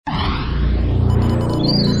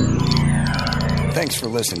Thanks for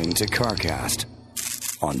listening to CarCast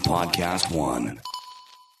on Podcast One.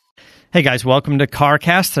 Hey guys, welcome to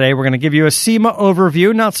CarCast. Today we're going to give you a SEMA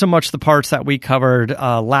overview, not so much the parts that we covered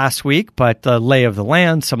last week, but the lay of the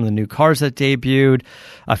land, some of the new cars that debuted,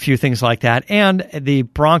 a few things like that, and the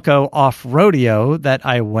Bronco off-rodeo that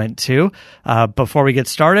I went to. Before we get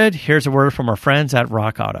started, here's a word from our friends at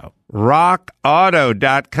Rock Auto.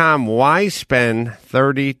 RockAuto.com. Why spend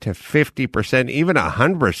 30 to 50%, even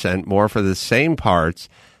 100% more for the same parts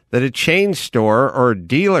that a chain store or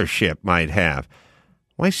dealership might have?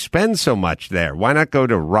 Why spend so much there? Why not go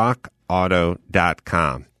to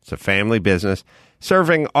RockAuto.com? It's a family business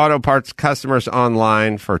serving auto parts customers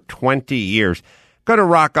online for 20 years. Go to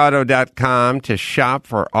RockAuto.com to shop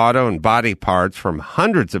for auto and body parts from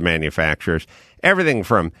hundreds of manufacturers, everything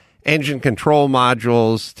from engine control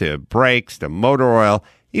modules to brakes to motor oil,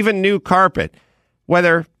 even new carpet.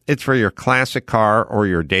 Whether it's for your classic car or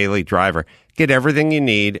your daily driver, get everything you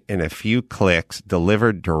need in a few clicks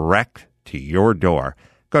delivered direct to your door.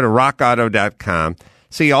 Go to rockauto.com,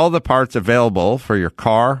 see all the parts available for your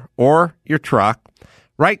car or your truck.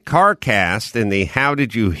 Write CarCast in the How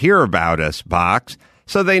Did You Hear About Us box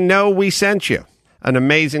so they know we sent you. An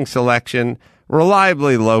amazing selection,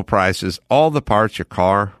 reliably low prices, all the parts your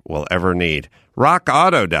car will ever need.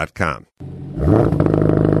 rockauto.com.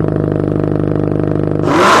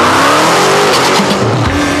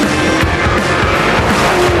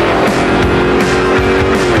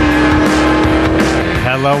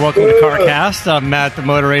 Hello, welcome to CarCast. I'm Matt, the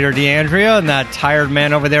moderator, DeAndrea, and that tired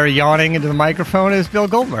man over there yawning into the microphone is Bill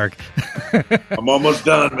Goldberg. I'm almost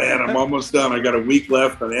done, man. I'm almost done. I got a week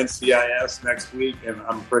left on NCIS next week, and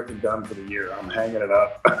I'm freaking done for the year. I'm hanging it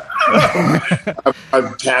up.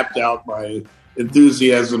 I've tapped out my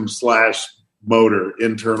enthusiasm / motor,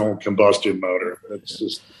 internal combustion motor. It's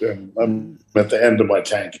just, I'm at the end of my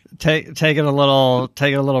tank. Taking a little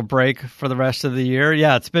break for the rest of the year.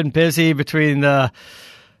 Yeah, it's been busy between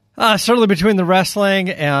certainly between the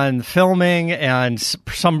wrestling and filming and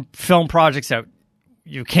some film projects that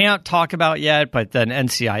you can't talk about yet, but then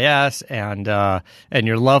NCIS and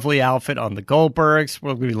your lovely outfit on the Goldbergs.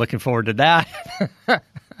 We'll be looking forward to that.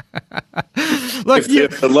 Look,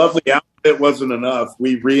 if the lovely outfit wasn't enough,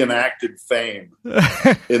 we reenacted Fame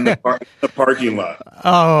in the parking lot.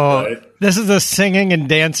 Oh, right? This is a singing and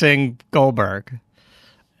dancing Goldberg.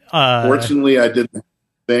 Fortunately, I didn't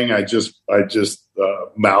sing. I just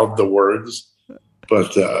mouthed the words,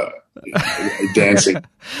 but dancing.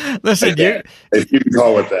 Listen, if you can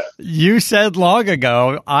call it that. You said long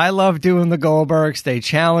ago, I love doing the Goldbergs. They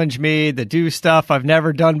challenge me to do stuff I've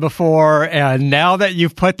never done before, and now that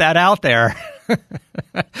you've put that out there,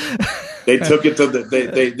 they took it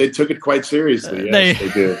they took it quite seriously. Yes, they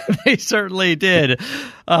did. They certainly did. They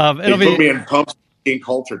put me in pumps and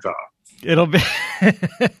halter top. It'll be.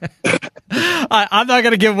 I'm not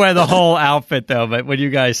going to give away the whole outfit though, but when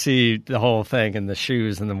you guys see the whole thing and the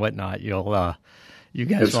shoes and the whatnot, you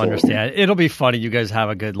guys will understand. It'll be funny. You guys have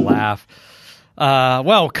a good laugh.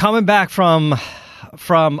 Well, coming back from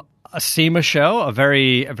a SEMA show, a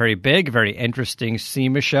very big, very interesting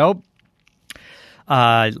SEMA show.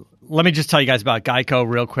 Let me just tell you guys about Geico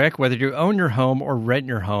real quick. Whether you own your home or rent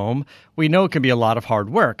your home, we know it can be a lot of hard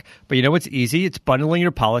work. But you know what's easy? It's bundling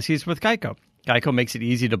your policies with Geico. Geico makes it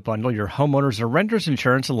easy to bundle your homeowner's or renter's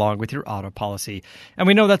insurance along with your auto policy. And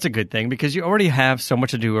we know that's a good thing because you already have so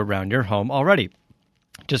much to do around your home already.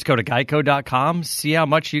 Just go to geico.com, see how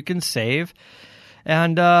much you can save,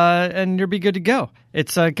 and you'll be good to go.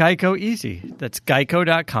 It's Geico easy. That's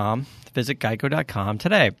geico.com. Visit geico.com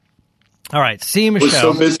today. All right, SEMA show. I was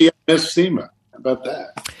so busy I missed SEMA. How about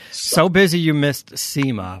that? So busy you missed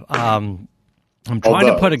SEMA. I'm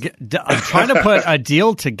trying to put a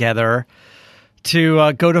deal together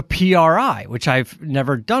to go to PRI, which I've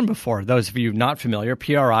never done before. Those of you not familiar,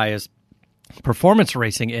 PRI is performance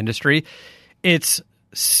racing industry. It's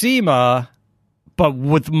SEMA, but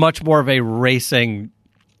with much more of a racing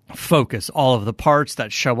focus. All of the parts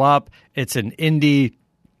that show up. It's an Indy.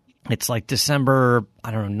 It's like December,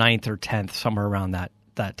 9th or 10th, somewhere around that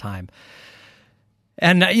time.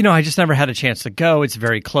 And, I just never had a chance to go. It's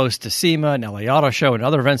very close to SEMA and LA Auto Show and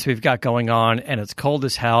other events we've got going on, and it's cold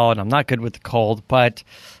as hell, and I'm not good with the cold. But,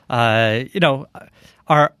 our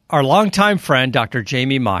longtime friend, Dr.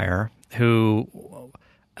 Jamie Meyer, who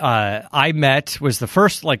I met, was the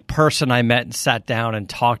first person I met and sat down and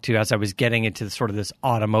talked to as I was getting into sort of this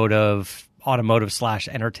automotive /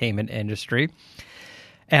 entertainment industry.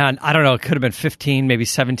 And I don't know, it could have been 15, maybe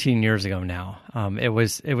 17 years ago now. It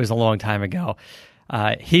was a long time ago.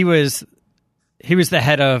 He was the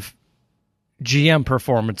head of GM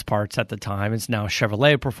Performance Parts at the time. It's now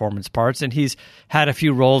Chevrolet Performance Parts, and he's had a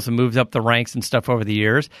few roles and moved up the ranks and stuff over the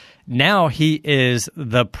years. Now he is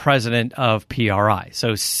the president of PRI.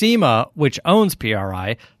 So SEMA, which owns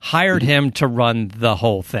PRI, hired him to run the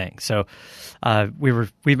whole thing. So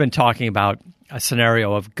we've been talking about a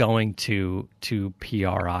scenario of going to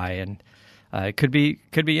PRI, and it could be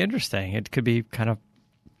interesting. It could be kind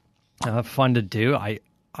of fun to do.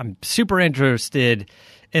 I'm super interested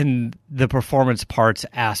in the performance parts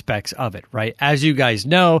aspects of it, right? As you guys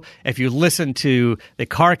know, if you listen to the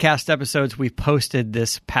CarCast episodes we posted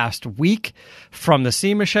this past week from the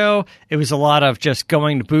SEMA show, it was a lot of just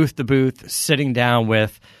going booth to booth, sitting down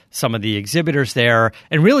with some of the exhibitors there,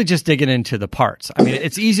 and really just digging into the parts. I mean,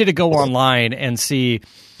 it's easy to go online and see,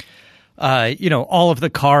 all of the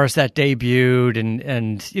cars that debuted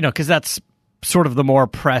and because that's sort of the more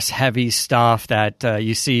press-heavy stuff that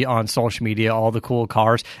you see on social media, all the cool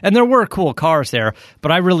cars. And there were cool cars there,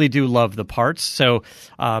 but I really do love the parts. So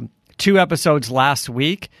 2 episodes last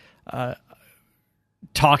week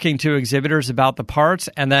talking to exhibitors about the parts,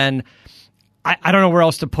 and then I don't know where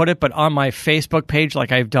else to put it, but on my Facebook page,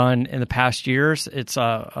 like I've done in the past years, it's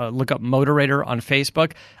look up Motorator on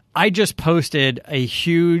Facebook. I just posted a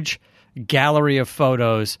huge gallery of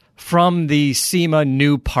photos from the SEMA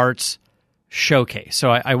new parts showcase.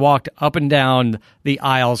 So I walked up and down the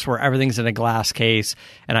aisles where everything's in a glass case,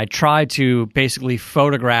 and I tried to basically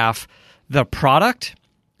photograph the product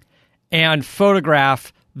and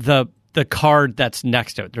photograph the card that's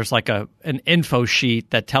next to it. There's like an info sheet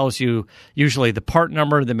that tells you usually the part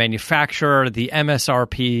number, the manufacturer, the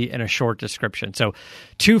MSRP, and a short description. So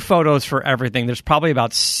 2 photos for everything. There's probably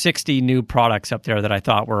about 60 new products up there that I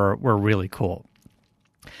thought were really cool.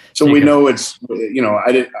 So we know it's,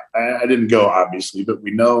 I didn't go obviously, but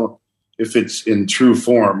we know if it's in true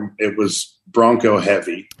form, it was Bronco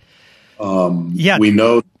heavy. We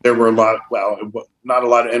know there were not a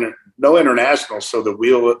lot of no international. So the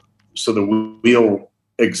wheel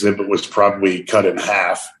exhibit was probably cut in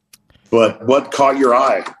half. But what caught your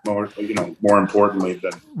eye more importantly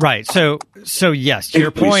than right? So yes, to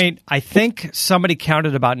your point, I think somebody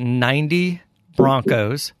counted about 90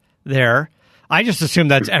 Broncos there. I just assume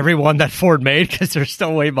that's everyone that Ford made because they're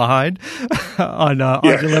still way behind on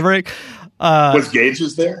delivering. Was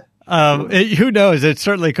Gage's there? Who knows? It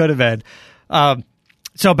certainly could have been.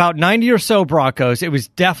 So about 90 or so Broncos. It was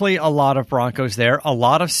definitely a lot of Broncos there. A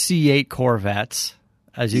lot of C8 Corvettes,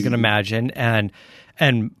 as you can imagine. And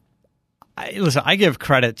listen, I give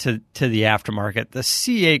credit to the aftermarket. The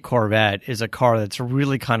C8 Corvette is a car that's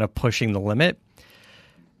really kind of pushing the limit.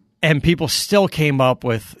 And people still came up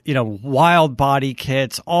with, wild body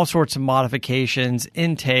kits, all sorts of modifications,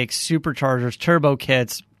 intakes, superchargers, turbo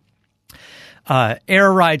kits,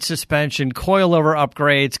 air ride suspension, coilover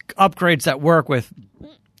upgrades that work with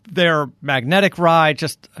their magnetic ride,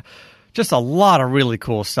 just a lot of really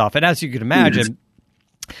cool stuff. And as you can imagine,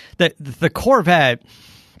 the Corvette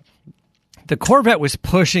was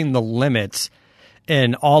pushing the limits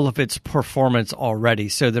in all of its performance already.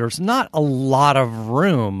 So there's not a lot of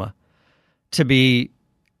room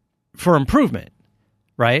for improvement,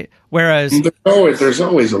 right? Whereas there's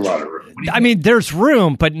always a lot of room. I mean, there's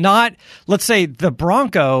room, but not, let's say the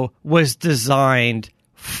Bronco was designed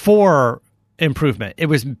for improvement. It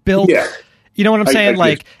was built, you know what I'm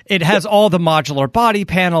saying? It has all the modular body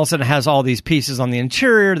panels and it has all these pieces on the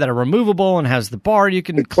interior that are removable and has the bar you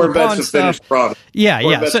can clip on a stuff. Finished product.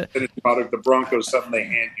 Corvette's a finished product. The Bronco is something they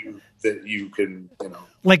hand you that you can,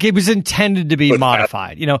 Like it was intended to be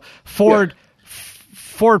modified. Ford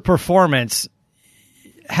Performance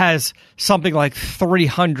has something like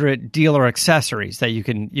 300 dealer accessories that you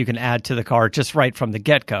can add to the car just right from the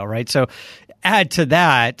get-go, right? So add to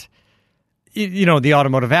that, the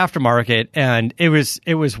automotive aftermarket, and it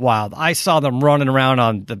was wild. I saw them running around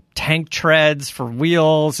on the tank treads for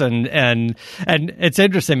wheels, and it's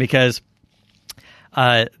interesting because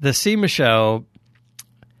the SEMA show,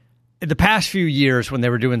 in the past few years when they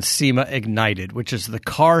were doing SEMA Ignited, which is the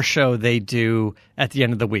car show they do at the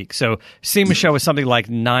end of the week. So SEMA show is something like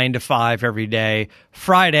 9 to 5 every day.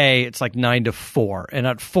 Friday, it's like 9 to 4. And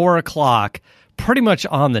at 4 o'clock, pretty much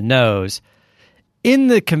on the nose, in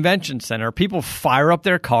the convention center, people fire up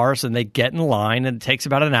their cars and they get in line, and it takes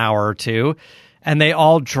about an hour or two. And they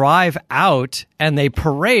all drive out and they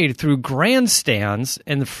parade through grandstands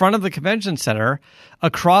in the front of the convention center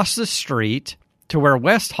across the street to where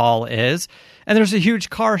West Hall is, and there's a huge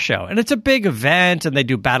car show. And it's a big event, and they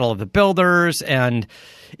do Battle of the Builders, and,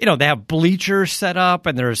 they have bleachers set up,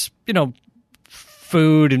 and there's,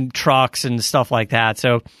 food and trucks and stuff like that.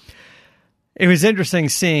 So it was interesting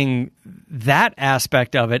seeing that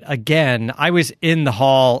aspect of it. Again, I was in the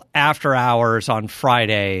hall after hours on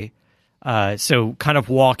Friday, so kind of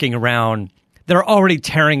walking around. They're already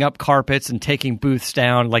tearing up carpets and taking booths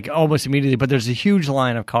down like almost immediately, but there's a huge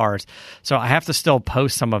line of cars. So I have to still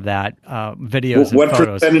post some of that videos what and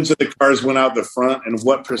photos. Percentage of the cars went out the front, and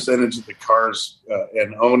what percentage of the cars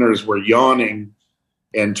and owners were yawning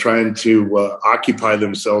and trying to occupy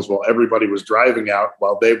themselves while everybody was driving out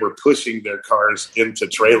while they were pushing their cars into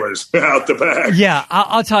trailers out the back? Yeah,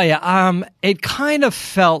 I'll tell you, it kind of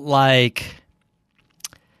felt like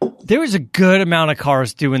there was a good amount of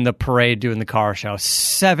cars doing the parade, doing the car show,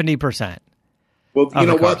 70%. Well, you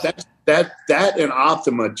know what? That and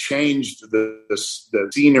Optima changed the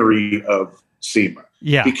scenery of SEMA.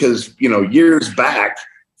 Yeah. Because, years back,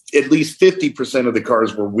 at least 50% of the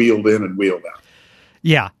cars were wheeled in and wheeled out.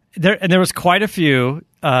 Yeah. There was quite a few,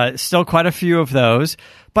 still quite a few of those.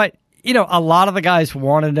 But, a lot of the guys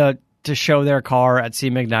wanted to show their car at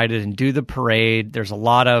SEMA Ignited and do the parade. There's a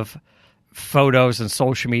lot of photos and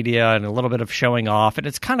social media and a little bit of showing off, and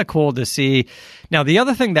it's kind of cool to see. Now, the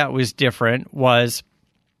other thing that was different was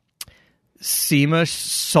SEMA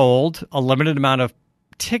sold a limited amount of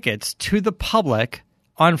tickets to the public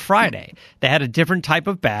on Friday. They had a different type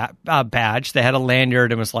of badge. They had a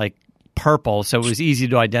lanyard and was like purple, so it was easy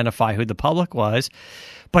to identify who the public was.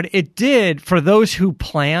 But it did, for those who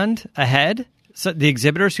planned ahead, so the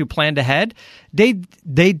exhibitors who planned ahead, they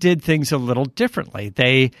did things a little differently.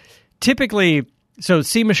 They typically, so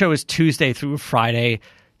SEMA show is Tuesday through Friday.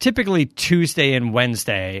 Typically Tuesday and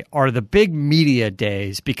Wednesday are the big media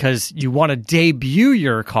days because you want to debut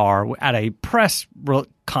your car at a press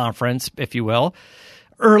conference, if you will,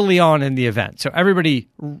 early on in the event. So everybody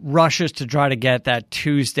rushes to try to get that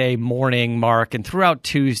Tuesday morning mark, and throughout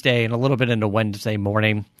Tuesday and a little bit into Wednesday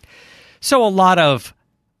morning. So a lot of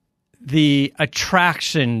the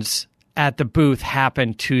attractions at the booth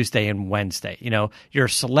happen Tuesday and Wednesday. Your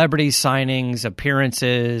celebrity signings,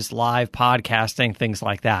 appearances, live podcasting, things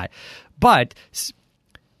like that. But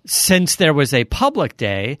since there was a public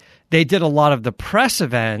day, they did a lot of the press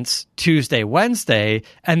events Tuesday, Wednesday,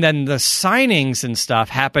 and then the signings and stuff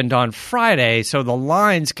happened on Friday, so the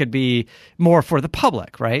lines could be more for the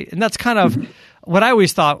public, right? And that's kind of what I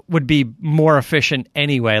always thought would be more efficient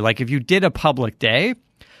anyway. Like if you did a public day,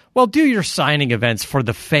 well, do your signing events for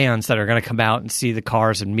the fans that are going to come out and see the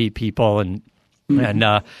cars and meet people. And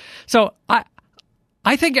so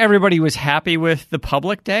I think everybody was happy with the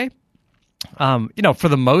public day. For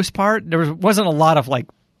the most part, there wasn't a lot of like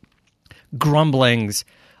grumblings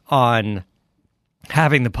on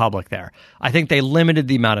having the public there. I think they limited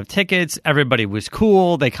the amount of tickets. Everybody was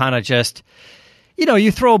cool. They kind of just,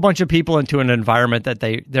 you throw a bunch of people into an environment that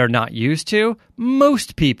they're not used to.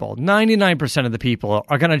 Most people, 99% of the people,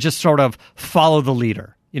 are going to just sort of follow the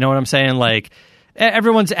leader. You know what I'm saying? Like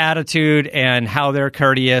everyone's attitude and how they're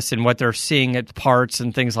courteous and what they're seeing at parts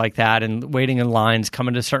and things like that and waiting in lines,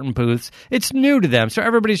 coming to certain booths. It's new to them, so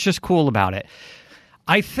everybody's just cool about it.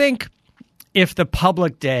 I think if the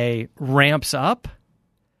public day ramps up,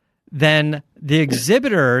 then the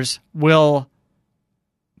exhibitors will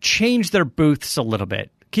change their booths a little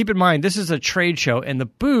bit. Keep in mind, this is a trade show, and the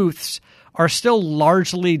booths are still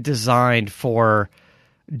largely designed for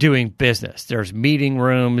doing business. There's meeting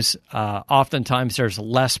rooms. Oftentimes, there's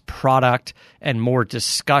less product and more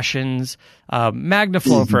discussions.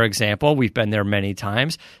 Magnaflow, for example, we've been there many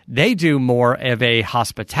times. They do more of a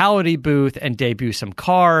hospitality booth and debut some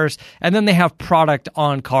cars, and then they have product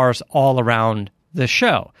on cars all around the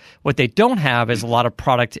show. What they don't have is a lot of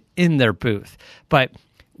product in their booth. But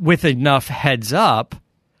with enough heads up,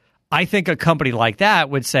 I think a company like that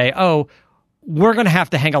would say, oh, we're going to have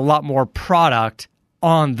to hang a lot more product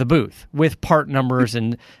on the booth with part numbers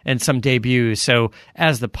and some debuts. So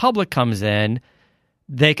as the public comes in,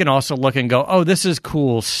 they can also look and go, oh, this is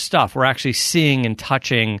cool stuff. We're actually seeing and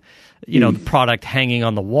touching, the product hanging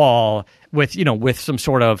on the wall with some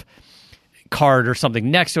sort of card or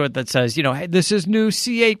something next to it that says, hey, this is new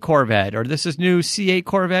C8 Corvette, or this is new C8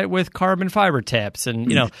 Corvette with carbon fiber tips,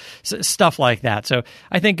 and stuff like that. So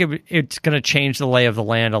I think it's going to change the lay of the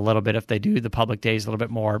land a little bit if they do the public days a little bit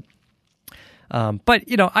more. But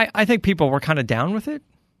I think people were kind of down with it,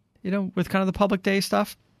 with kind of the public day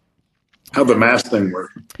stuff. How the mask thing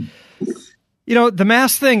worked? The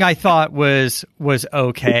mask thing I thought was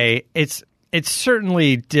okay. It's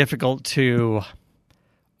certainly difficult to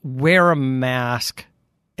wear a mask,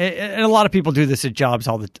 and a lot of people do this at jobs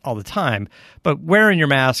all the time, but wearing your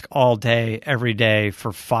mask all day, every day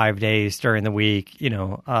for 5 days during the week,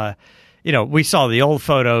 we saw the old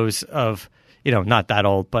photos of, not that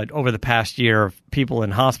old, but over the past year of people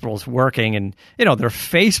in hospitals working and, they're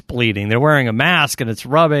face bleeding. They're wearing a mask and it's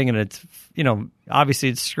rubbing and it's, obviously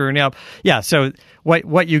it's screwing up. Yeah. So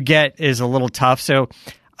what you get is a little tough. So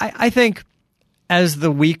I think as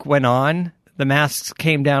the week went on, the masks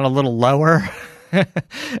came down a little lower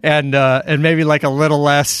and maybe like a little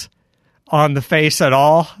less on the face at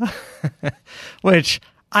all, which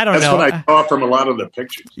I don't know. That's what I saw from a lot of the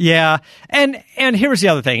pictures. Yeah. And here's the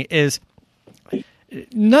other thing is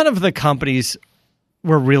none of the companies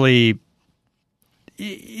were really,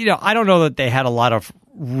 I don't know that they had a lot of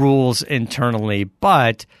rules internally,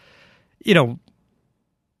 but,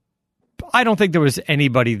 I don't think there was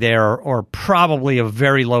anybody there or probably a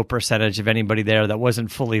very low percentage of anybody there that wasn't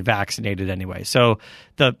fully vaccinated anyway. So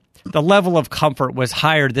the level of comfort was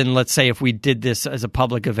higher than, let's say, if we did this as a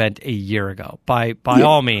public event a year ago, by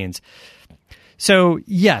all means. So,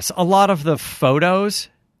 yes, a lot of the photos,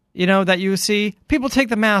 that you see, people take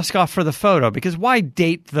the mask off for the photo because why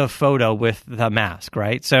date the photo with the mask,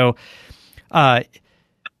 right? So,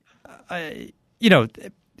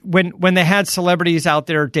 when they had celebrities out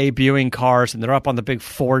there debuting cars and they're up on the big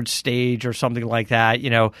Ford stage or something like that,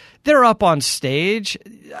 they're up on stage.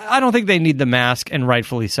 I don't think they need the mask, and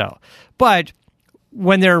rightfully so. But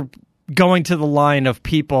when they're going to the line of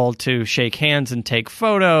people to shake hands and take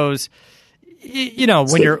photos,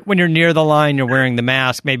 when you're near the line, you're wearing the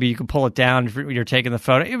mask. Maybe you can pull it down if you're taking the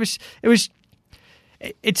photo.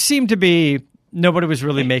 It seemed to be. Nobody was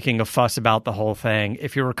really making a fuss about the whole thing.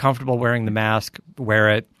 If you were comfortable wearing the mask,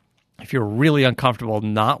 wear it. If you were really uncomfortable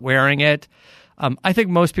not wearing it, I think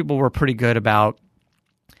most people were pretty good about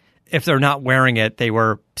if they're not wearing it, they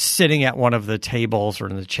were sitting at one of the tables or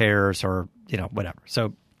in the chairs or, whatever.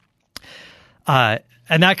 So, and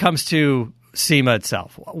that comes to SEMA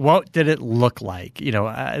itself. What did it look like?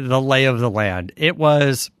 The lay of the land. It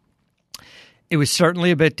was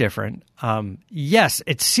certainly a bit different. Yes,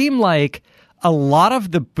 it seemed like a lot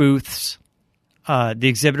of the booths, the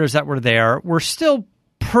exhibitors that were there, were still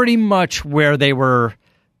pretty much where they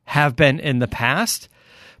have been in the past,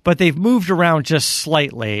 but they've moved around just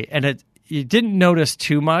slightly, and you didn't notice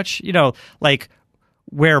too much. Like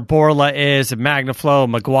where Borla is, and Magnaflow,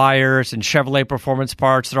 Meguiar's, and Chevrolet Performance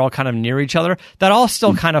Parts, they're all kind of near each other. That all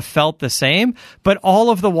still kind of felt the same, but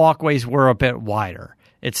all of the walkways were a bit wider,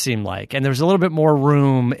 it seemed like, and there was a little bit more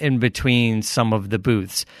room in between some of the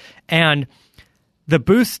booths. And the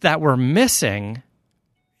booths that were missing,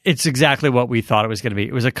 it's exactly what we thought it was going to be.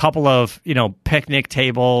 It was a couple of, picnic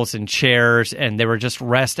tables and chairs, and they were just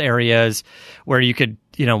rest areas where you could,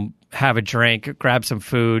 have a drink, grab some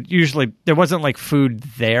food. Usually there wasn't like food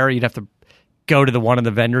there. You'd have to go to one of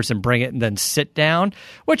the vendors and bring it and then sit down,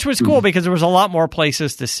 which was cool because there was a lot more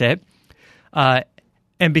places to sit. And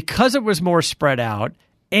because it was more spread out,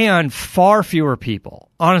 and far fewer people.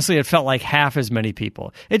 Honestly, it felt like half as many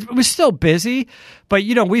people. It was still busy, but,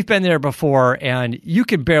 we've been there before, and you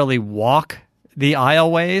can barely walk the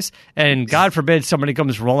aisleways, and God forbid somebody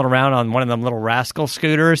comes rolling around on one of them little rascal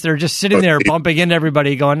scooters. They're just sitting there bumping into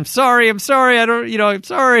everybody going, I'm sorry, I'm sorry.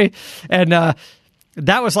 And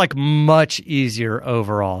that was like much easier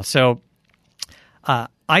overall. So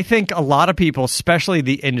I think a lot of people, especially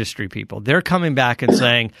the industry people, they're coming back and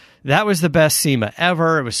saying, that was the best SEMA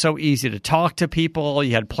ever. It was so easy to talk to people.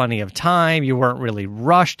 You had plenty of time. You weren't really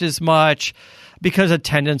rushed as much because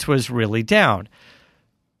attendance was really down.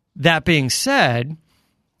 That being said,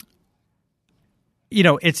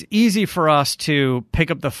 it's easy for us to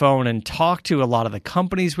pick up the phone and talk to a lot of the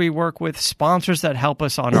companies we work with, sponsors that help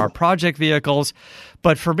us on our project vehicles.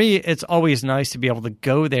 But for me, it's always nice to be able to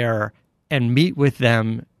go there and meet with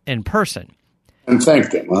them in person. And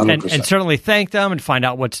thank them, 100%. And certainly thank them and find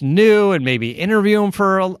out what's new and maybe interview them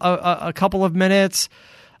for a couple of minutes,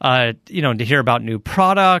 to hear about new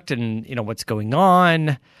product and, what's going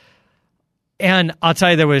on. And I'll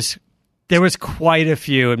tell you, there was quite a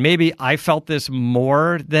few, and maybe I felt this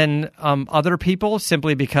more than other people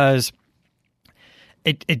simply because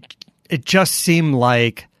it just seemed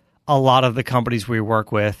like a lot of the companies we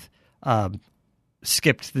work with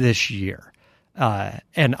skipped this year.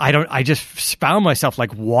 And I just found myself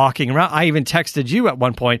like walking around. I even texted you at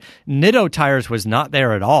one point. Nitto Tires was not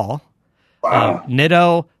there at all. Wow.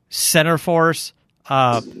 Nitto, Centerforce,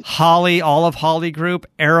 Holley, all of Holley Group,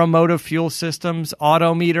 Aeromotive Fuel Systems,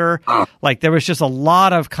 Autometer. Like there was just a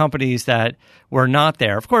lot of companies that were not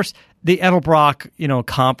there. Of course, the Edelbrock,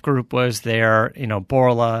 comp group was there,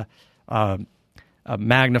 Borla,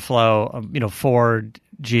 Magnaflow, Ford,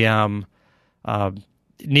 GM,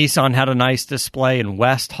 Nissan had a nice display in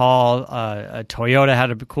West Hall. Toyota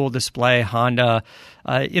had a cool display. Honda,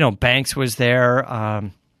 Banks was there.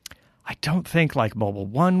 I I don't think like Mobile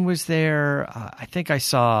One was there. I think I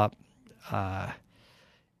saw, I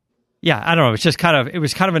don't know. It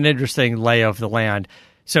was kind of an interesting lay of the land.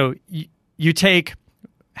 So you take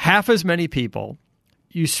half as many people,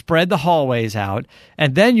 you spread the hallways out,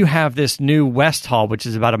 and then you have this new West Hall, which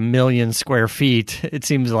is about 1 million square feet, it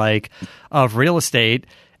seems like, of real estate.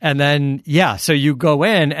 And then, so you go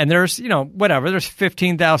in and there's, there's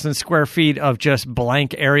 15,000 square feet of just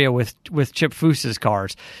blank area with Chip Foose's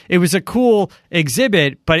cars. It was a cool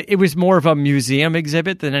exhibit, but it was more of a museum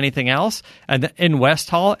exhibit than anything else in West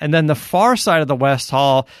Hall. And then the far side of the West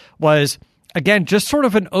Hall was, again, just sort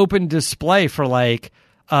of an open display for like,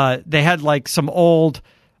 they had like some old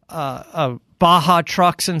Baja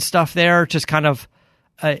trucks and stuff there, just kind of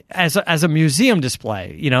as a museum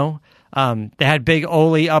display, They had Big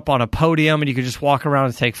Oli up on a podium, and you could just walk around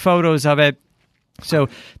and take photos of it. So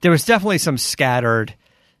there was definitely some scattered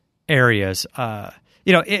areas. I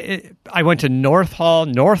went to North Hall.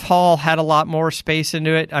 North Hall had a lot more space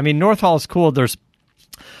into it. I mean, North Hall is cool. There's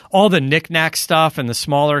all the knick-knack stuff and the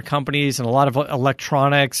smaller companies and a lot of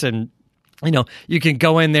electronics, and you can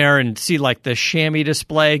go in there and see like the chamois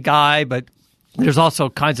display guy, but there's also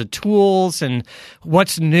kinds of tools and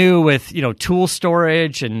what's new with, tool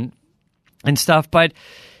storage and stuff. But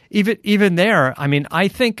even there, I mean, I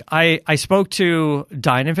think I spoke to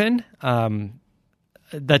Dynovan,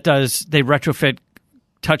 they retrofit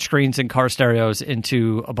touchscreens and car stereos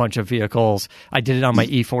into a bunch of vehicles. I did it on my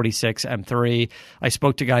E46 M3. I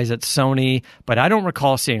spoke to guys at Sony, but I don't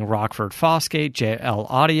recall seeing Rockford Fosgate, JL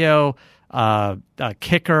Audio,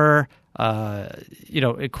 Kicker,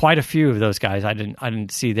 quite a few of those guys I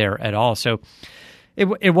didn't see there at all. So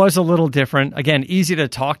it was a little different. Again, easy to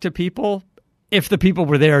talk to people if the people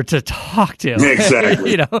were there to talk to.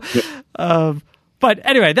 Exactly. But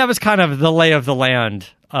anyway, that was kind of the lay of the land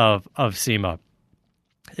of SEMA.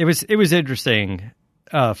 It was interesting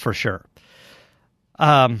for sure.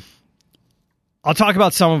 I'll talk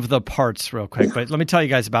about some of the parts real quick, but let me tell you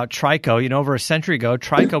guys about Trico. Over a century ago,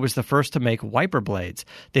 Trico was the first to make wiper blades.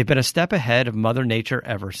 They've been a step ahead of Mother Nature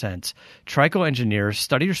ever since. Trico engineers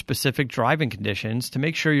study your specific driving conditions to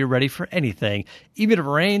make sure you're ready for anything, even if it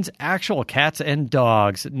rains actual cats and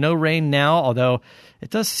dogs. No rain now, although it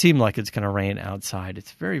does seem like it's going to rain outside.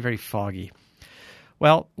 It's very, very foggy.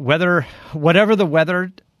 Well, whatever the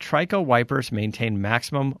weather, Trico wipers maintain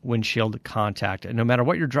maximum windshield contact. And no matter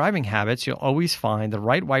what your driving habits, you'll always find the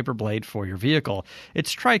right wiper blade for your vehicle.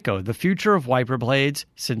 It's Trico, the future of wiper blades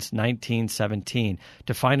since 1917.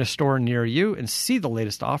 To find a store near you and see the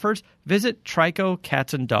latest offers, visit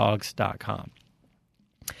TricoCatsAndDogs.com.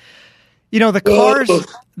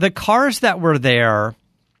 The cars that were there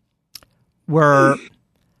were,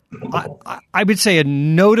 I would say,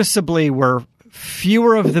 noticeably were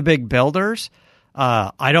fewer of the big builders.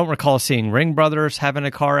 I don't recall seeing Ring Brothers having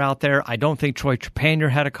a car out there. I don't think Troy Trepanier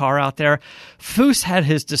had a car out there. Foose had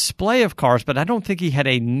his display of cars, but I don't think he had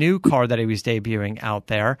a new car that he was debuting out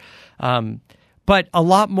there. But a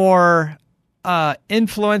lot more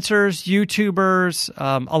influencers, YouTubers,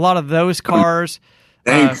 a lot of those cars.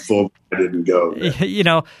 Thankful I didn't go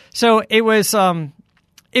there. So it was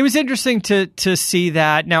interesting to see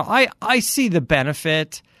that. Now, I see the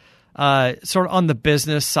benefit sort of on the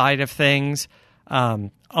business side of things.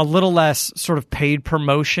 A little less sort of paid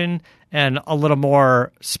promotion and a little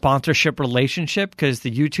more sponsorship relationship, because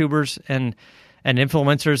the YouTubers and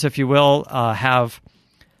influencers, if you will, have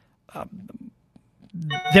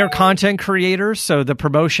they're content creators. So the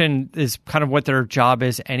promotion is kind of what their job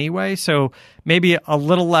is anyway. So maybe a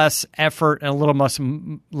little less effort and a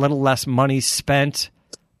little less money spent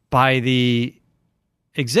by the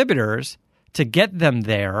exhibitors to get them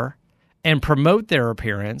there and promote their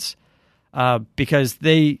appearance. Because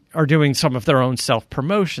they are doing some of their own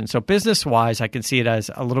self-promotion. So business-wise, I can see it as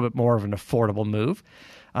a little bit more of an affordable move.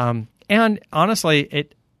 And honestly,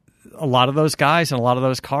 a lot of those guys and a lot of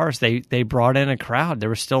those cars, they brought in a crowd. There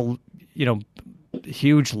were still,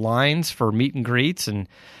 huge lines for meet and greets and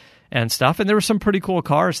stuff. And there were some pretty cool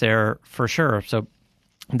cars there for sure. So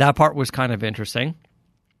that part was kind of interesting.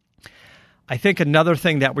 I think another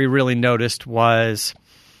thing that we really noticed was...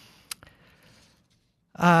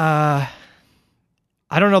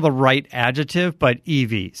 I don't know the right adjective, but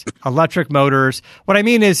EVs, electric motors. What I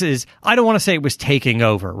mean is I don't want to say it was taking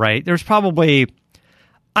over, right? There's probably,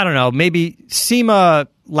 I don't know, maybe SEMA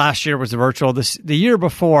last year was virtual. The year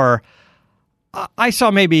before, I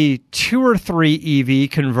saw maybe 2 or 3 EV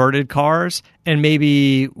converted cars and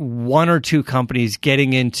maybe 1 or 2 companies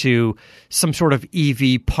getting into some sort of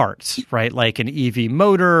EV parts, right? Like an EV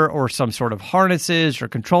motor or some sort of harnesses or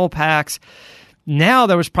control packs. Now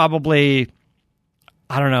there was probably,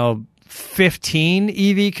 I don't know, 15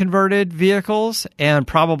 EV converted vehicles and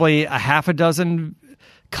probably a half a dozen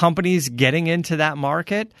companies getting into that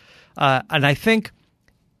market. And I think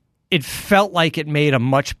it felt like it made a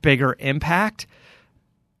much bigger impact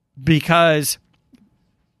because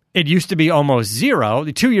it used to be almost zero.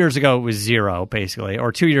 2 years ago, it was zero, basically.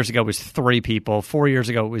 Or 2 years ago, it was 3 people. 4 years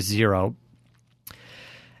ago, it was zero.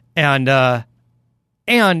 And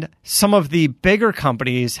some of the bigger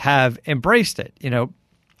companies have embraced it.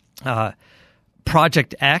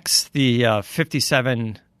 Project X, the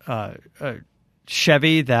 57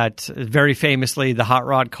 Chevy, that very famously the hot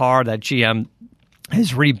rod car that GM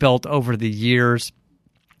has rebuilt over the years.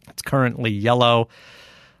 It's currently yellow.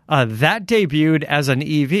 That debuted as an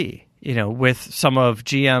EV, with some of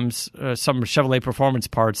GM's, some Chevrolet Performance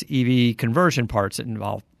parts, EV conversion parts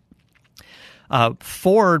involved.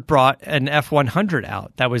 Ford brought an F-100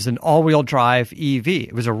 out. That was an all-wheel drive EV.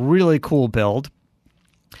 It was a really cool build.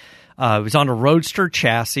 It was on a Roadster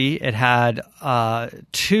chassis. It had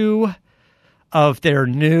 2 of their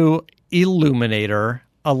new Illuminator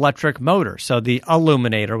electric motors. So the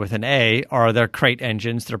Illuminator with an A are their crate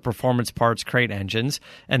engines, their performance parts crate engines.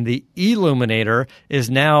 And the Illuminator is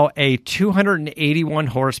now a 281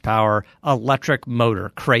 horsepower electric motor,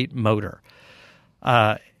 crate motor.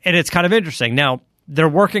 And it's kind of interesting. Now, they're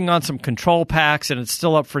working on some control packs, and it's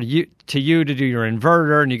still up for you to do your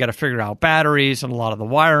inverter, and you got to figure out batteries and a lot of the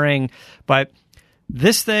wiring. But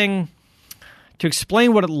this thing, to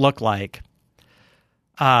explain what it looked like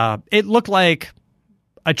a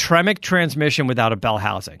Tremec transmission without a bell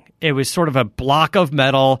housing. It was sort of a block of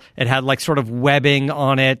metal. It had like sort of webbing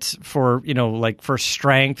on it for, for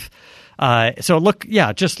strength. So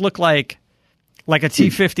it just looked like a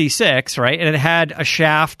T56, right? And it had a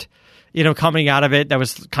shaft, coming out of it that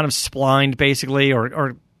was kind of splined basically,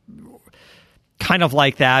 or kind of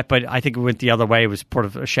like that. But I think it went the other way. It was sort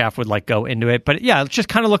of a shaft would go into it. But yeah, it just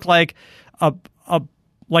kind of looked like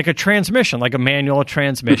a transmission, like a manual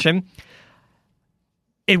transmission.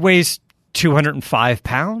 It weighs 205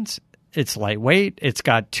 pounds. It's lightweight. It's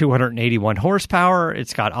got 281 horsepower.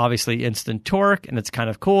 It's got obviously instant torque, and it's kind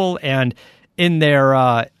of cool. And in their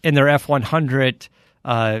F-100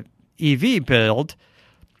 EV build,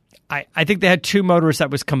 I think they had 2 motors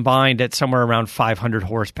that was combined at somewhere around 500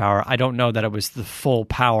 horsepower. I don't know that it was the full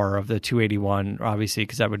power of the 281, obviously,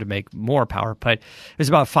 because that would make more power. But it was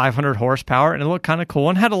about 500 horsepower, and it looked kind of cool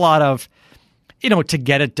and had a lot of, to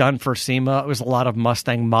get it done for SEMA, it was a lot of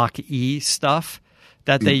Mustang Mach-E stuff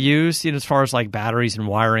that they used, as far as batteries and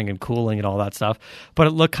wiring and cooling and all that stuff. But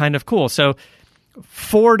it looked kind of cool. So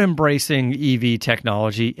Ford embracing EV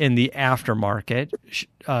technology in the aftermarket,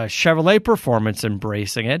 Chevrolet Performance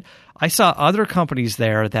embracing it. I saw other companies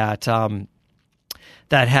there that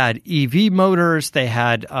had EV motors. They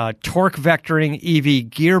had torque vectoring EV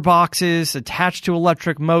gearboxes attached to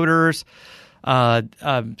electric motors.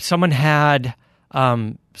 Someone had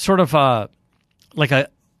sort of a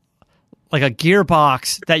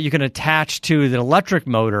gearbox that you can attach to the electric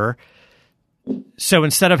motor. So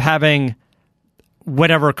instead of having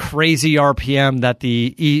whatever crazy RPM that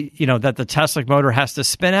that the Tesla motor has to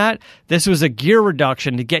spin at, this was a gear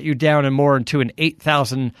reduction to get you down and more into an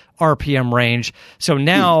 8,000 RPM range. So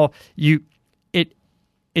now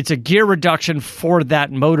it's a gear reduction for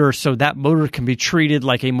that motor, so that motor can be treated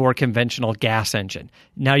like a more conventional gas engine.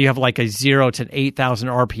 Now you have a 0 to 8,000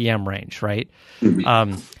 RPM range, right?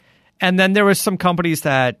 Mm-hmm. And then there was some companies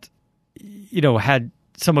that had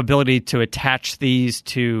some ability to attach these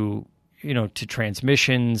to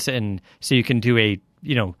transmissions, and so you can do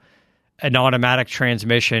an automatic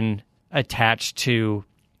transmission attached to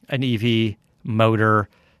an EV motor.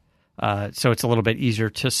 So it's a little bit easier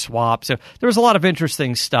to swap. So there was a lot of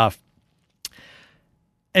interesting stuff.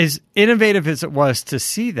 As innovative as it was to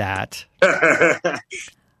see that,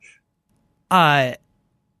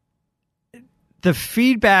 the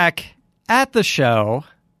feedback at the show,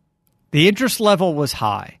 the interest level was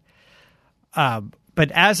high. But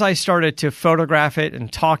as I started to photograph it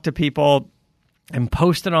and talk to people and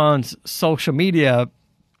post it on social media,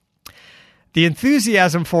 the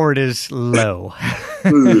enthusiasm for it is low.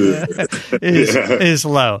 is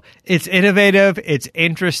low. It's innovative. It's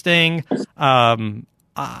interesting.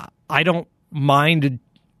 I don't mind.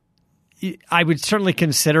 I would certainly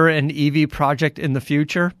consider an EV project in the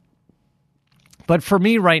future. But for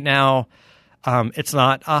me right now, it's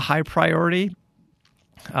not a high priority.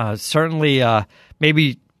 Certainly,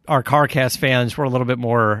 maybe our CarCast fans were a little bit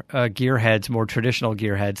more gearheads, more traditional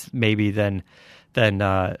gearheads, maybe than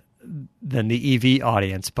the EV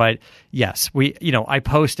audience. But yes, I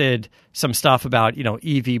posted some stuff about,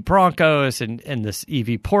 EV Broncos and this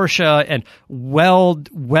EV Porsche, and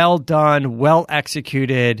well done, well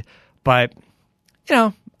executed. But,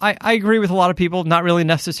 I agree with a lot of people, not really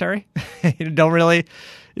necessary. Don't really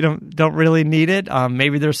need it.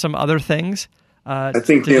 Maybe there's some other things. I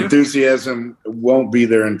think the enthusiasm won't be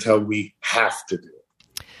there until we have to do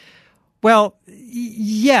it. Well,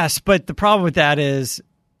 yes, but the problem with that is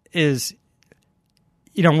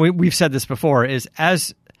we've said this before, is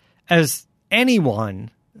as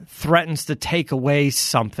anyone threatens to take away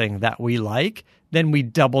something that we like, then we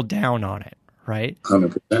double down on it, right?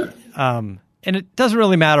 100%. And it doesn't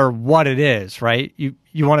really matter what it is, right?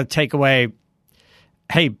 You want to take away,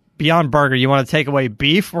 hey, Beyond Burger, you want to take away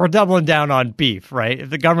beef? We're doubling down on beef, right?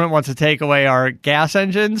 If the government wants to take away our gas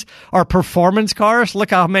engines, our performance cars,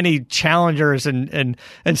 look how many Challengers and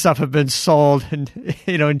stuff have been sold, and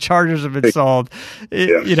and Chargers have been sold,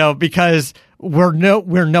 because we're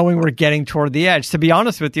knowing we're getting toward the edge. To be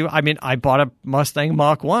honest with you, I mean, I bought a Mustang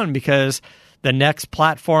Mach 1 because the next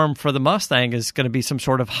platform for the Mustang is going to be some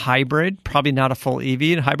sort of hybrid, probably not a full EV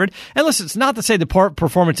and hybrid. And listen, it's not to say the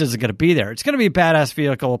performance isn't going to be there. It's going to be a badass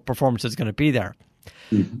vehicle. Performance is going to be there.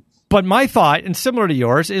 Mm-hmm. But my thought, and similar to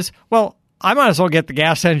yours, is, well, I might as well get the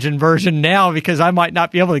gas engine version now because I might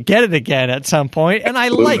not be able to get it again at some point, and I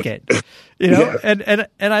like it, and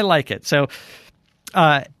I like it. So,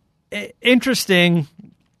 interesting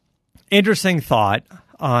thought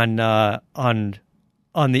on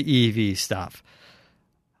the EV stuff.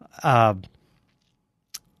 As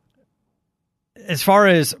far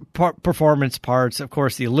as performance parts, of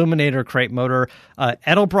course, the Illuminator crate motor.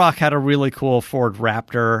 Edelbrock had a really cool Ford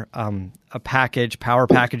Raptor power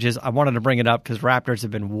packages. I wanted to bring it up because Raptors have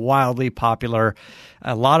been wildly popular.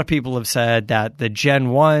 A lot of people have said that the Gen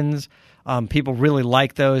 1s, people really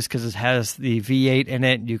like those because it has the V8 in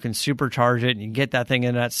it. You can supercharge it, and you can get that thing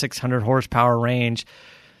in that 600 horsepower range.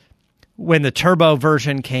 When the turbo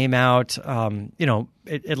version came out,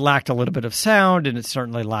 it lacked a little bit of sound, and it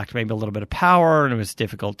certainly lacked maybe a little bit of power, and it was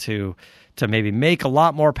difficult to maybe make a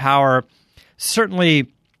lot more power.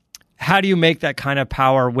 Certainly, how do you make that kind of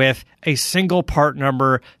power with a single part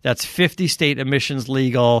number that's 50 state emissions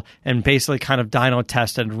legal and basically kind of dyno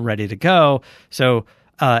tested and ready to go? So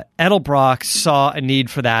Edelbrock saw a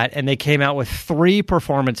need for that, and they came out with 3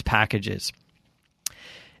 performance packages.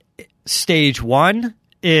 Stage 1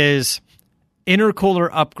 is intercooler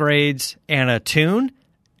upgrades and a tune,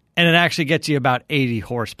 and it actually gets you about 80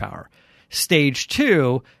 horsepower. Stage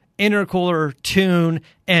 2, intercooler, tune,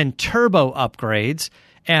 and turbo upgrades,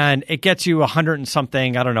 and it gets you 100 and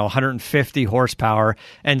something, 150 horsepower.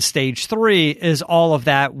 And stage 3 is all of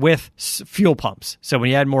that with fuel pumps. So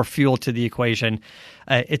when you add more fuel to the equation,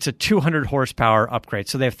 it's a 200 horsepower upgrade.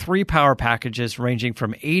 So they have 3 power packages ranging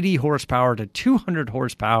from 80 horsepower to 200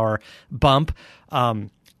 horsepower bump.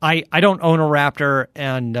 I don't own a Raptor,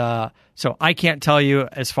 and so I can't tell you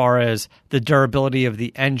as far as the durability of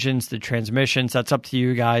the engines, the transmissions. That's up to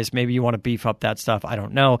you guys. Maybe you want to beef up that stuff. I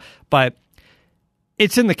don't know. But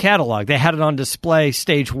it's in the catalog. They had it on display,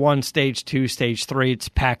 stage 1, stage 2, stage 3. It's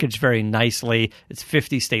packaged very nicely. It's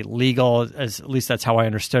 50 state legal, at least that's how I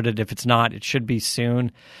understood it. If it's not, it should be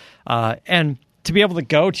soon. And to be able to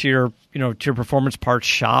go to your performance parts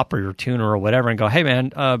shop or your tuner or whatever and go, hey,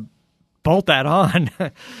 man, bolt that on,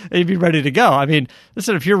 and you'd be ready to go. I mean,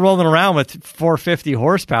 listen, if you're rolling around with 450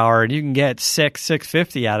 horsepower and you can get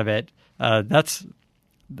 650 out of it, that's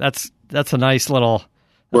a nice little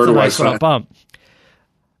bump.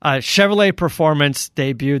 Chevrolet Performance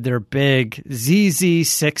debuted their big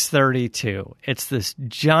ZZ632. It's this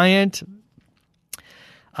giant.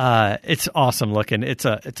 It's awesome looking. It's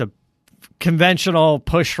a conventional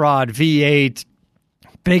pushrod V8,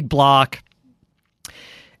 big block.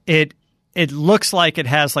 It looks like it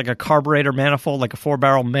has like a carburetor manifold, like a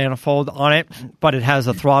 4-barrel manifold on it, but it has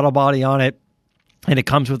a throttle body on it, and it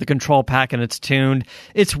comes with a control pack, and it's tuned.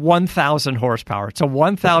 It's 1,000 horsepower. It's a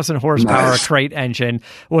 1,000 horsepower crate engine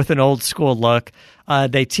with an old school look.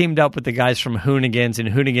 They teamed up with the guys from Hoonigans, and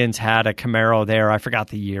Hoonigans had a Camaro there. I forgot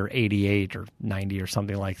the year, 88 or 90 or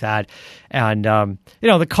something like that. And,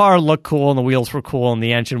 the car looked cool, and the wheels were cool, and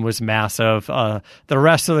the engine was massive. The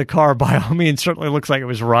rest of the car, by all means, certainly looks like it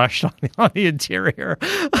was rushed on the interior.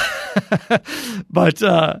 But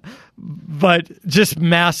just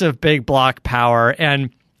massive big block power.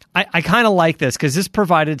 And I kind of like this because this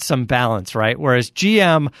provided some balance, right? Whereas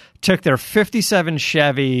GM took their 57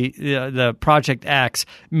 Chevy, the Project X,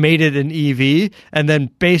 made it an EV, and then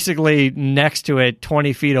basically next to it,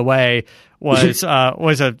 20 feet away, was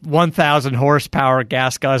a 1,000 horsepower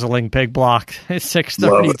gas guzzling big block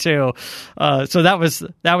 632. So that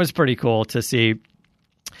was pretty cool to see.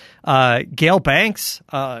 Gale Banks,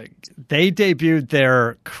 they debuted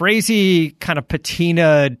their crazy kind of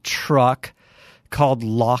patina truck called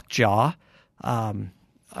Lockjaw.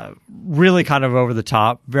 Really kind of over the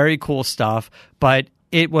top, very cool stuff. But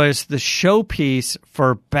it was the showpiece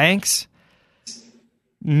for Banks'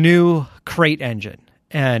 new crate engine.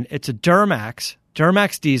 And it's a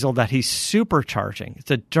Duramax diesel that he's supercharging.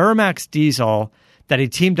 It's a Duramax diesel that he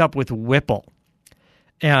teamed up with Whipple.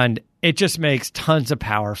 And it just makes tons of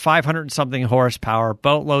power, 500 and something horsepower,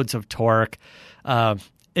 boatloads of torque.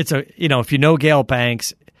 It's if you know Gale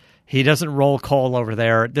Banks, he doesn't roll coal over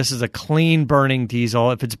there. This is a clean burning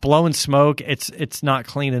diesel. If it's blowing smoke, it's not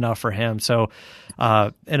clean enough for him. So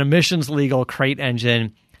an emissions legal crate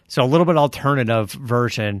engine, so a little bit alternative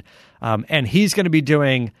version. And he's going to be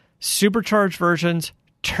doing supercharged versions,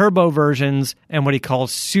 turbo versions, and what he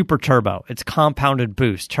calls super turbo. It's compounded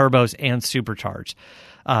boost, turbos and supercharged.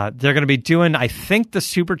 They're going to be doing, I think, the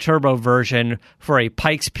super turbo version for a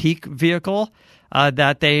Pikes Peak vehicle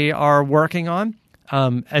that they are working on.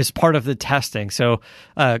 As part of the testing. So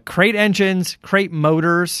crate engines, crate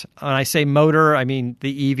motors, when I say motor, I mean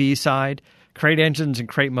the EV side. Crate engines and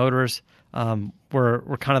crate motors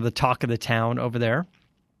were kind of the talk of the town over there.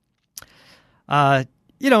 A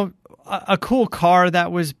cool car that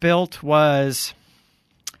was built was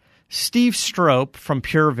Steve Strope from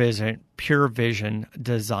Pure Vision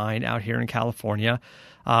Design out here in California.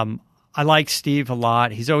 I like Steve a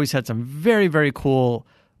lot. He's always had some very, very cool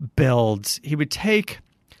builds. He would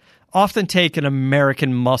often take an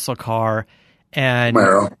American muscle car and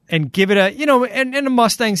give it and the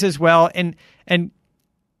Mustangs as well, and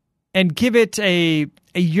give it a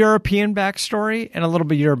European backstory and a little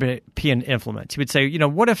bit European influence. He would say,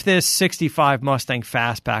 what if this 65 Mustang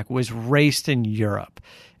Fastback was raced in Europe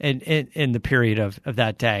in the period of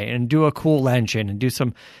that day, and do a cool engine and do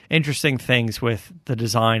some interesting things with the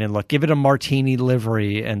design and look, give it a Martini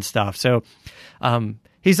livery and stuff. So,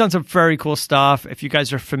 he's done some very cool stuff. If you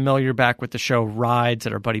guys are familiar back with the show Rides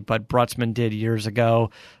that our buddy Bud Brutzman did years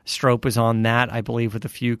ago, Strope was on that, I believe, with a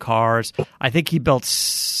few cars. I think he built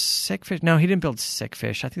Sickfish. No, he didn't build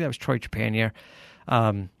Sickfish. I think that was Troy Trepanier.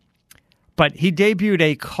 But he debuted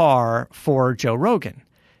a car for Joe Rogan.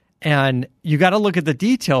 And you got to look at the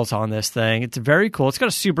details on this thing. It's very cool. It's got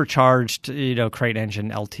a supercharged, crate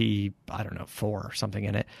engine, LT, 4 or something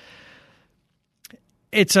in it.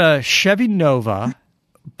 It's a Chevy Nova,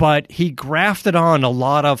 but he grafted on a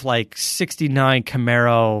lot of 69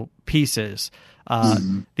 Camaro pieces.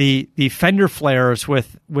 The fender flares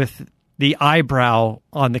with the eyebrow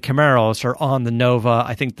on the Camaros are on the Nova.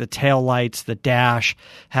 I think the tail lights, the dash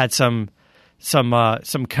had some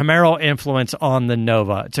Camaro influence on the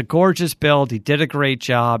Nova. It's a gorgeous build. He did a great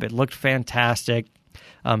job. It looked fantastic.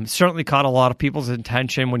 Certainly caught a lot of people's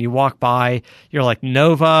attention. When you walk by, you're like,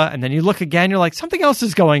 Nova, and then you look again, you're like, something else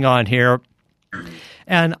is going on here.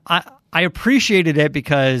 And I appreciated it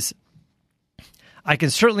because I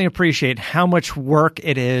can certainly appreciate how much work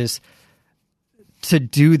it is to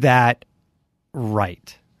do that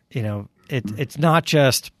right. It's not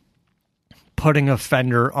just putting a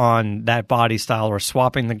fender on that body style or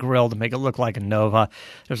swapping the grille to make it look like a Nova.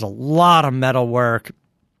 There's a lot of metal work.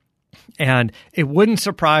 And it wouldn't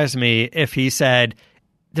surprise me if he said,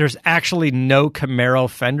 there's actually no Camaro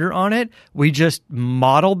fender on it. We just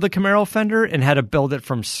modeled the Camaro fender and had to build it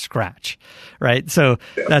from scratch, right? So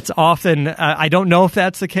that's often, I don't know if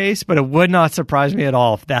that's the case, but it would not surprise me at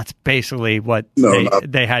all if that's basically what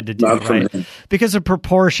they had to do, right? Because of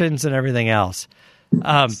proportions and everything else.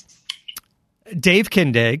 Dave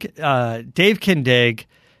Kindig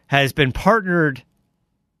has been partnered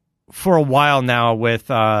for a while now with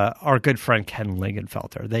our good friend Ken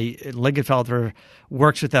Lingenfelter. Lingenfelter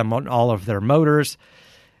works with them on all of their motors.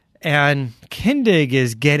 And Kindig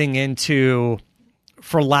is getting into,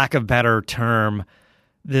 for lack of a better term,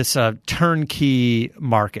 this turnkey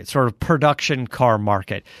market, sort of production car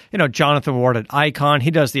market. Jonathan Ward at Icon,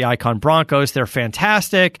 he does the Icon Broncos. They're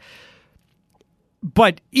fantastic.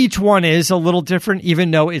 But each one is a little different,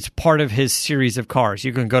 even though it's part of his series of cars.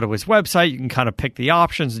 You can go to his website, you can kind of pick the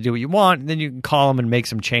options and do what you want, and then you can call him and make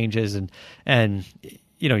some changes, and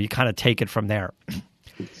you kind of take it from there.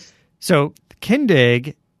 So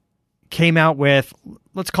Kindig came out with,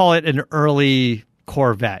 let's call it an early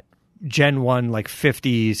Corvette, Gen 1,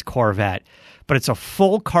 50s Corvette. but it's a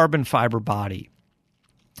full carbon fiber body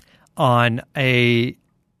on a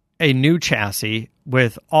new chassis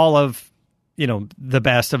with all of, the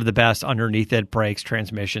best of the best underneath it: brakes,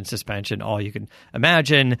 transmission, suspension, all you can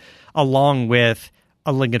imagine, along with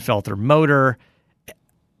a Lingenfelter motor.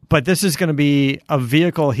 But this is going to be a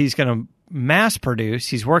vehicle he's going to mass produce.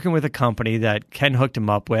 He's working with a company that Ken hooked him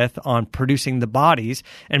up with on producing the bodies.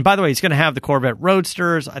 And by the way, he's going to have the Corvette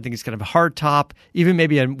Roadsters. I think he's going to have a hardtop, even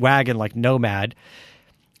maybe a wagon like Nomad.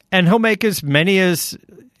 And he'll make as many as,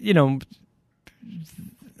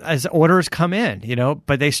 as orders come in,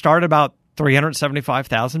 but they start about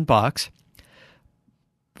 $375,000.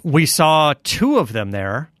 We saw two of them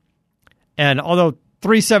there. And although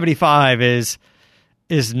 $375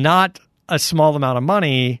 is not a small amount of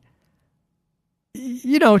money,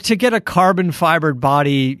 to get a carbon fibered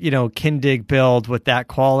body, Kindig build with that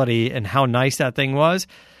quality and how nice that thing was,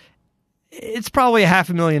 it's probably a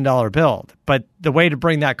 $500,000 build. But the way to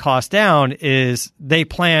bring that cost down is they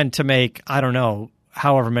plan to make, I don't know,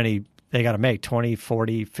 however many they got to make, 20,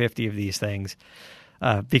 40, 50 of these things.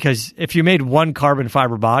 Because if you made one carbon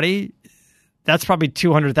fiber body, that's probably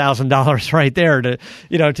 $200,000 right there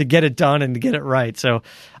to get it done and to get it right. So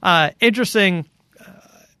interesting.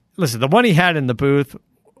 Listen, the one he had in the booth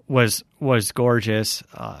was gorgeous.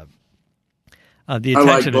 The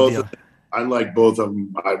attention I like both of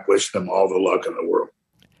them. I wish them all the luck in the world.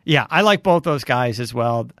 Yeah, I like both those guys as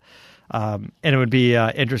well. And it would be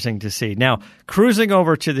interesting to see. Now, cruising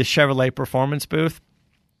over to the Chevrolet Performance booth,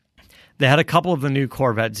 they had a couple of the new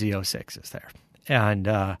Corvette Z06s there.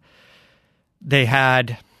 And they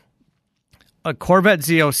had a Corvette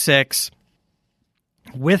Z06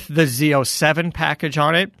 with the Z07 package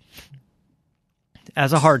on it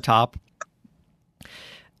as a hardtop.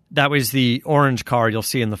 That was the orange car you'll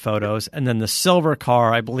see in the photos. And then the silver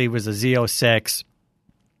car, I believe, was a Z06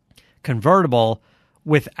 convertible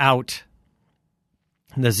without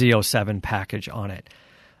the Z07 package on it.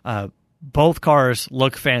 Both cars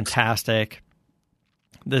look fantastic.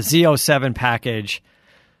 The Z07 package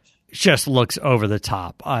just looks over the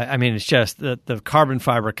top. I mean, it's just the carbon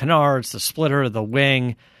fiber canards, the splitter, the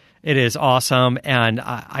wing. It is awesome. And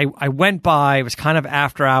I went by, it was kind of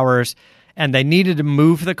after hours, and they needed to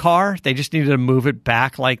move the car. They just needed to move it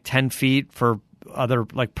back like 10 feet for other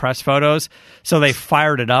like press photos. So they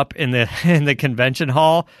fired it up in the convention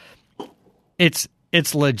hall. It's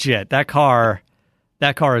legit. That car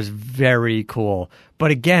is very cool.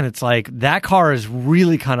 But again, it's like that car is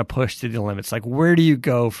really kind of pushed to the limits. Like, where do you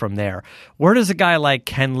go from there? Where does a guy like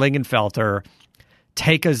Ken Lingenfelter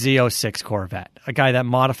take a Z06 Corvette, a guy that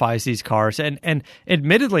modifies these cars? And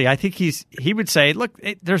admittedly, I think he would say, look,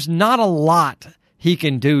 there's not a lot he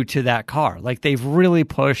can do to that car. Like, they've really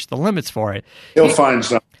pushed the limits for it. He'll find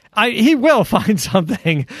something. He will find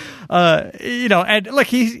something, and look,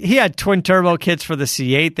 he had twin turbo kits for the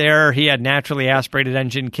C8 there. He had naturally aspirated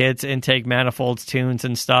engine kits, intake manifolds, tunes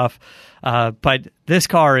and stuff. But this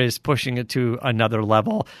car is pushing it to another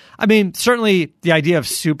level. I mean, certainly the idea of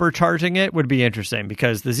supercharging it would be interesting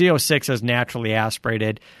because the Z06 is naturally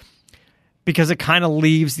aspirated because it kind of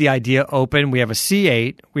leaves the idea open. We have a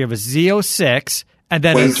C8, we have a Z06, and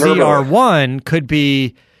then a ZR1 could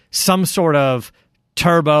be some sort of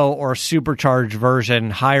turbo or supercharged version,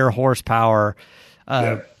 higher horsepower,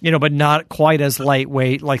 but not quite as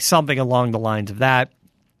lightweight, like something along the lines of that.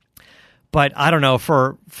 But I don't know,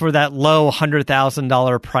 for that low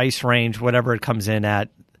 $100,000 price range, whatever it comes in at,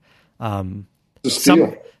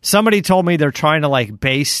 somebody told me they're trying to like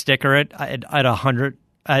base sticker it at 100,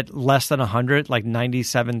 at less than 100, like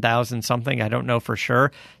 97,000 something. I don't know for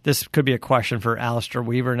sure. This could be a question for Alistair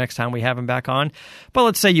Weaver next time we have him back on. But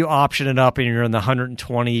let's say you option it up and you're in the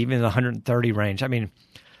 120, even the 130 range. I mean,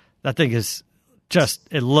 that thing is just,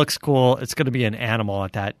 it looks cool. It's going to be an animal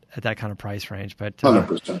at that kind of price range. But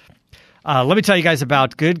 100%. Let me tell you guys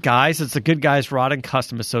about Good Guys. It's the Good Guys Rod and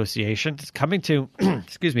Custom Association. It's coming to,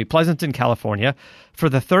 Pleasanton, California for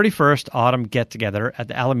the 31st Autumn Get-Together at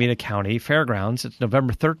the Alameda County Fairgrounds. It's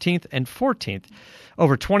November 13th and 14th.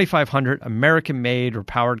 Over 2,500 American-made or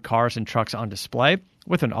powered cars and trucks on display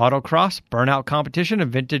with an autocross, burnout competition, a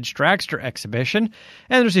vintage dragster exhibition,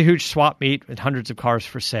 and there's a huge swap meet with hundreds of cars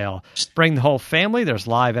for sale. Bring the whole family. There's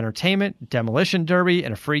live entertainment, demolition derby,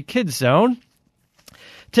 and a free kids zone.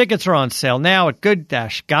 Tickets are on sale now at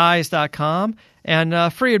good-guys.com,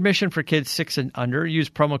 and free admission for kids 6 and under. Use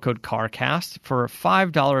promo code CarCast for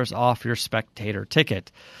 $5 off your spectator ticket.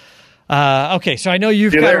 Okay, so I know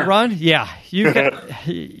you've got to run. Yeah, you've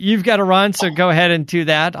got to run, so go ahead and do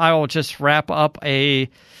that. I will just wrap up a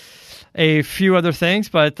few other things,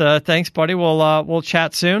 but thanks, buddy. We'll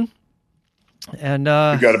chat soon. And you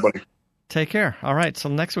got it, buddy. Take care. All right. So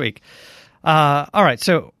next week. All right.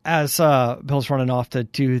 So as Bill's running off to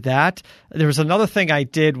do that, there was another thing I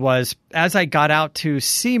did was as I got out to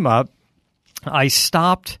SEMA, I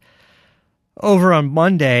stopped over on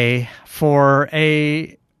Monday for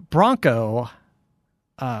a Bronco,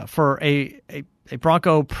 for a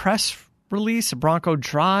Bronco press release, a Bronco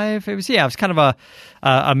drive. It was kind of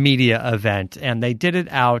a media event, and they did it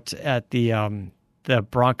out at the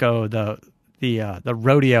Bronco, the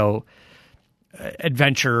rodeo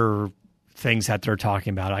adventure things that they're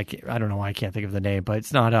talking about. I don't know why I can't think of the name, but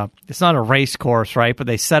it's not a race course, right? But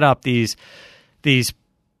they set up these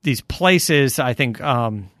places. I think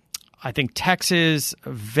Texas,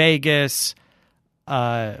 Vegas,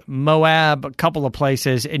 Moab, a couple of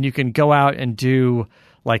places, and you can go out and do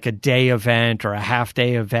like a day event or a half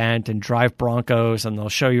day event and drive Broncos, and they'll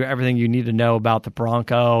show you everything you need to know about the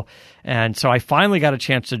Bronco. And so I finally got a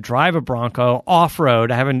chance to drive a Bronco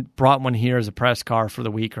off-road. I haven't brought one here as a press car for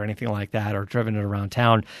the week or anything like that, or driven it around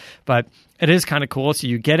town, but it is kind of cool. So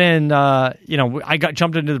you get in, I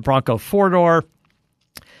jumped into the Bronco 4-door.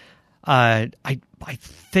 I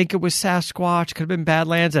think it was Sasquatch, could have been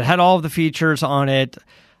Badlands. It had all of the features on it.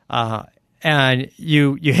 And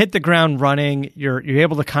you hit the ground running. You're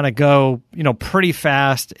able to kind of go, pretty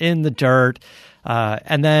fast in the dirt.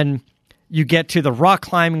 And then you get to the rock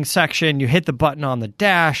climbing section. You hit the button on the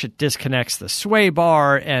dash. It disconnects the sway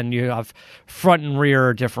bar, and you have front and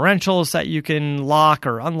rear differentials that you can lock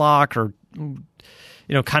or unlock or,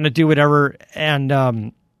 kind of do whatever.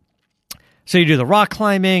 And, so you do the rock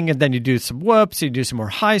climbing, and then you do some whoops, you do some more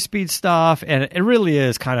high-speed stuff, and it really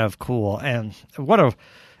is kind of cool. And what a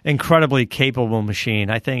incredibly capable machine.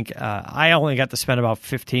 I think I only got to spend about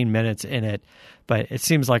 15 minutes in it, but it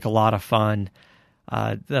seems like a lot of fun.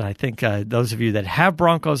 That I think those of you that have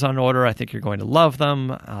Broncos on order, I think you're going to love them.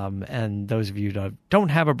 And those of you that don't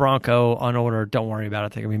have a Bronco on order, don't worry about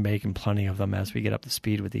it. They're going to be making plenty of them as we get up to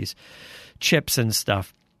speed with these chips and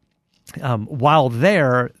stuff. While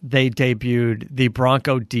there, they debuted the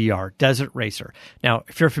Bronco DR, Desert Racer. Now,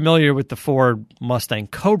 if you're familiar with the Ford Mustang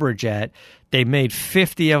Cobra Jet, they made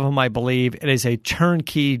 50 of them, I believe. It is a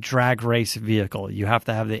turnkey drag race vehicle. You have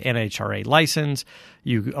to have the NHRA license.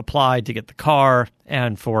 You apply to get the car,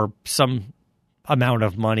 and for some amount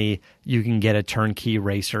of money, you can get a turnkey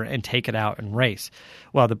racer and take it out and race.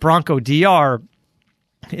 Well, the Bronco DR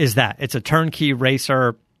is that. It's a turnkey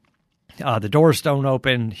racer. The doors don't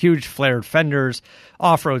open, huge flared fenders,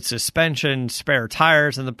 off-road suspension, spare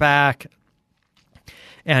tires in the back.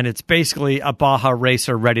 And it's basically a Baja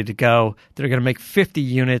racer ready to go. They're going to make 50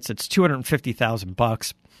 units. It's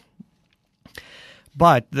 $250,000.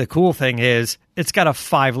 But the cool thing is it's got a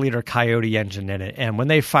 5-liter Coyote engine in it. And when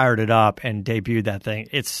they fired it up and debuted that thing,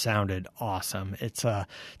 it sounded awesome. It's a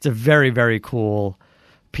very, very cool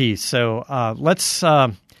piece. So let's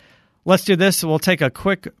do this. We'll take a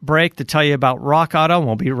quick break to tell you about Rock Auto, and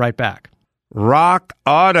we'll be right back.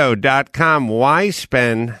 RockAuto.com. Why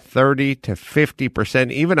spend 30 to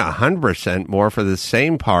 50%, even 100% more for the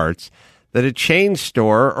same parts that a chain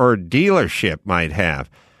store or dealership might have?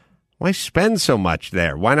 Why spend so much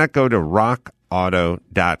there? Why not go to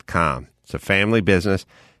RockAuto.com? It's a family business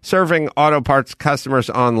serving auto parts customers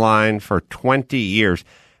online for 20 years.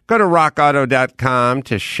 Go to RockAuto.com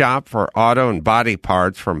to shop for auto and body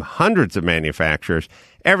parts from hundreds of manufacturers,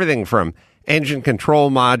 everything from engine control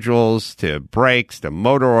modules to brakes to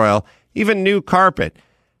motor oil, even new carpet.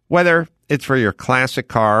 Whether it's for your classic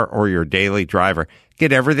car or your daily driver,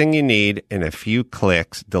 get everything you need in a few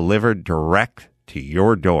clicks delivered direct to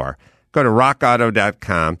your door. Go to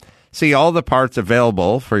RockAuto.com, see all the parts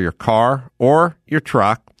available for your car or your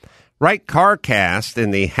truck. Write CarCast in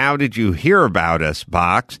the How Did You Hear About Us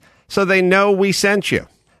box so they know we sent you.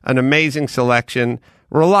 An amazing selection,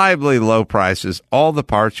 reliably low prices, all the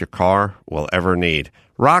parts your car will ever need.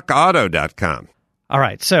 RockAuto.com. All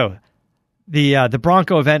right, so the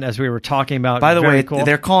Bronco event, as we were talking about. By the way, cool.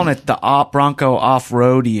 They're calling it the Bronco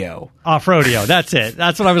Off-Rodeo. Off-Rodeo, that's it.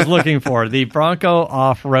 That's what I was looking for, the Bronco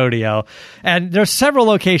Off-Rodeo. And there's several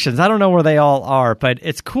locations. I don't know where they all are, but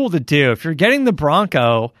it's cool to do. If you're getting the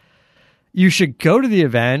Bronco, you should go to the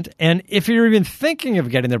event, and if you're even thinking of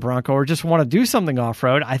getting the Bronco or just want to do something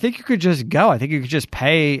off-road, I think you could just go. I think you could just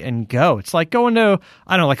pay and go. It's like going to,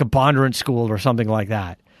 I don't know, like a bondurant school or something like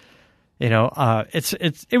that.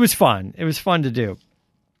 It was fun. It was fun to do.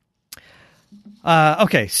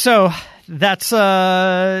 Okay, so that's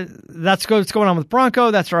what's going on with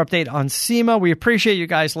Bronco. That's our update on SEMA. We appreciate you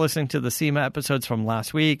guys listening to the SEMA episodes from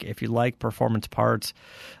last week. If you like performance parts,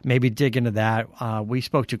 maybe dig into that. We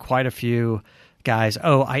spoke to quite a few guys.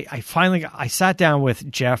 Oh, I finally sat down with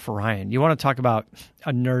Jeff Ryan. You want to talk about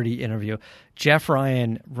a nerdy interview? Jeff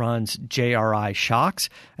Ryan runs JRI Shocks,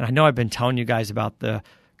 and I know I've been telling you guys about the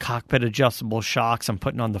cockpit adjustable shocks I'm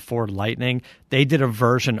putting on the Ford Lightning. They did a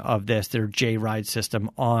version of this, their J-Ride system,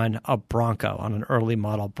 on a Bronco, on an early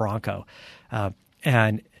model Bronco,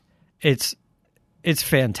 and it's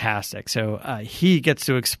fantastic. So he gets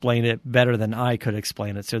to explain it better than I could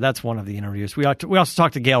explain it. So that's one of the interviews. We also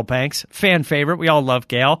talked to Gail Banks, fan favorite. We all love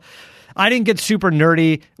Gail. I didn't get super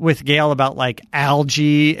nerdy with Gail about like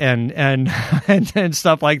algae and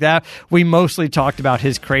stuff like that. We mostly talked about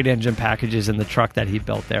his crate engine packages in the truck that he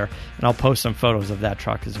built there, and I'll post some photos of that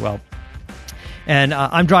truck as well. And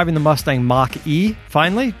I'm driving the Mustang Mach-E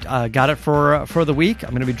finally. Got it for the week. I'm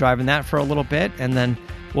going to be driving that for a little bit, and then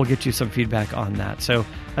we'll get you some feedback on that. So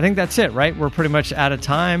I think that's it, right? We're pretty much out of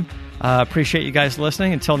time. Appreciate you guys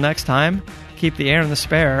listening. Until next time, keep the air in the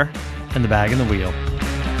spare and the bag in the wheel.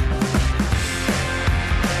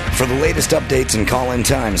 For the latest updates and call-in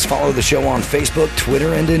times, follow the show on Facebook,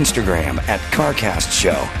 Twitter, and Instagram at CarCast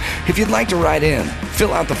Show. If you'd like to write in,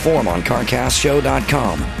 fill out the form on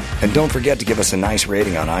CarCastShow.com. And don't forget to give us a nice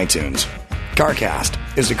rating on iTunes. CarCast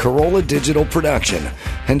is a Corolla Digital production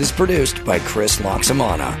and is produced by Chris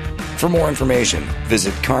Loxamana. For more information,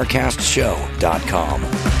 visit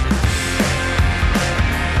CarCastShow.com.